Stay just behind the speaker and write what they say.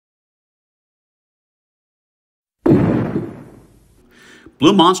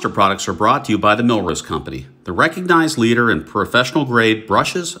Blue Monster products are brought to you by the Millrose Company, the recognized leader in professional-grade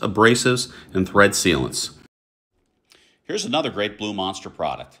brushes, abrasives, and thread sealants. Here's another great Blue Monster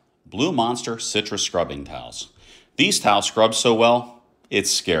product, Blue Monster Citrus Scrubbing Towels. These towels scrub so well,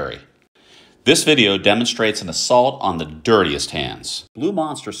 it's scary. This video demonstrates an assault on the dirtiest hands. Blue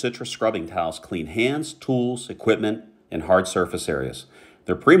Monster Citrus Scrubbing Towels clean hands, tools, equipment, and hard surface areas.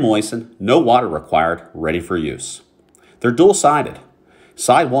 They're pre-moistened, no water required, ready for use. They're dual-sided.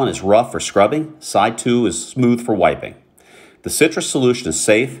 Side 1 is rough for scrubbing, side 2 is smooth for wiping. The citrus solution is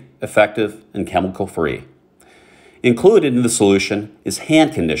safe, effective, and chemical-free. Included in the solution is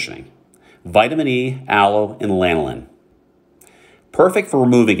hand conditioning, vitamin E, aloe, and lanolin. Perfect for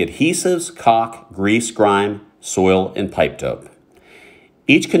removing adhesives, caulk, grease, grime, soil, and pipe dope.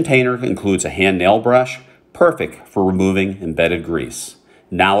 Each container includes a hand nail brush, perfect for removing embedded grease.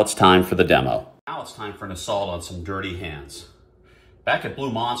 Now it's time for the demo. Now it's time for an assault on some dirty hands. Back at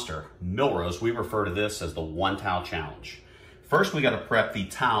Blue Monster, Millrose, we refer to this as the one towel challenge. First, we got to prep the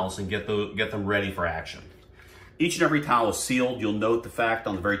towels and get them ready for action. Each and every towel is sealed. You'll note the fact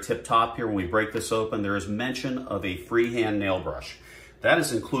on the very tip top here when we break this open, there is mention of a freehand nail brush. That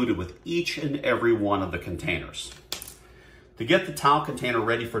is included with each and every one of the containers. To get the towel container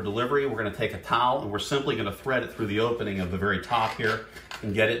ready for delivery, we're going to take a towel and we're simply going to thread it through the opening of the very top here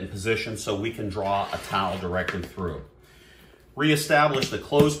and get it in position so we can draw a towel directly through. Reestablish the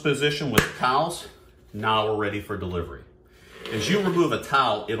closed position with the towels. Now we're ready for delivery. As you remove a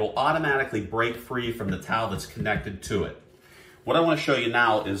towel, it'll automatically break free from the towel that's connected to it. What I want to show you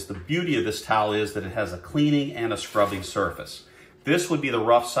now is the beauty of this towel is that it has a cleaning and a scrubbing surface. This would be the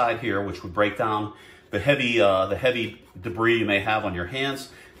rough side here, which would break down the heavy debris you may have on your hands.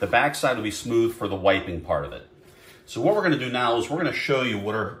 The back side will be smooth for the wiping part of it. So what we're going to do now is we're going to show you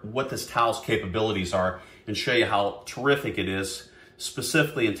what this towel's capabilities are and show you how terrific it is,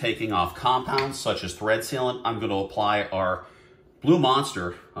 specifically in taking off compounds such as thread sealant. I'm going to apply our Blue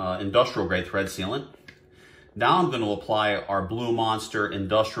Monster industrial grade thread sealant. Now I'm going to apply our Blue Monster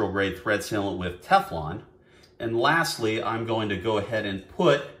industrial grade thread sealant with Teflon. And lastly, I'm going to go ahead and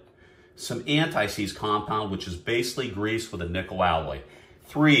put some anti-seize compound, which is basically grease with a nickel alloy.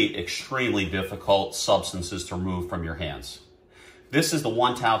 3 extremely difficult substances to remove from your hands. This is the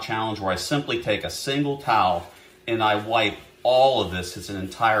one towel challenge where I simply take a single towel and I wipe all of this, its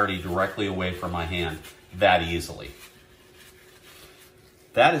entirety, directly away from my hand that easily.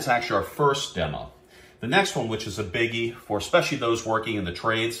 That is actually our first demo. The next one, which is a biggie for especially those working in the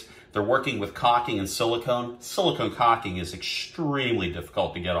trades, they're working with caulking and silicone. Silicone caulking is extremely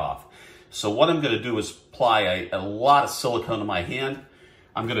difficult to get off. So what I'm going to do is apply a lot of silicone to my hand.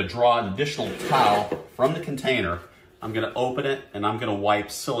 I'm going to draw an additional towel from the container. I'm going to open it and I'm going to wipe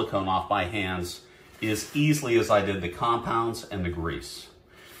silicone off my hands as easily as I did the compounds and the grease.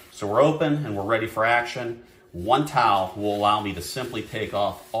 So we're open and we're ready for action. One towel will allow me to simply take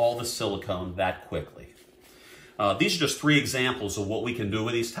off all the silicone that quickly. These are just 3 examples of what we can do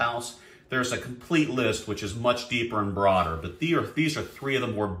with these towels. There's a complete list which is much deeper and broader, but these are 3 of the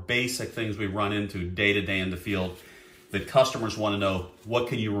more basic things we run into day to day in the field that customers want to know, what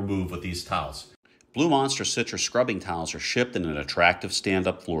can you remove with these towels? Blue Monster Citrus Scrubbing Towels are shipped in an attractive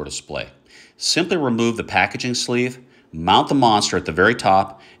stand-up floor display. Simply remove the packaging sleeve, mount the Monster at the very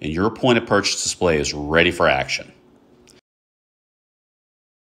top, and your point of purchase display is ready for action.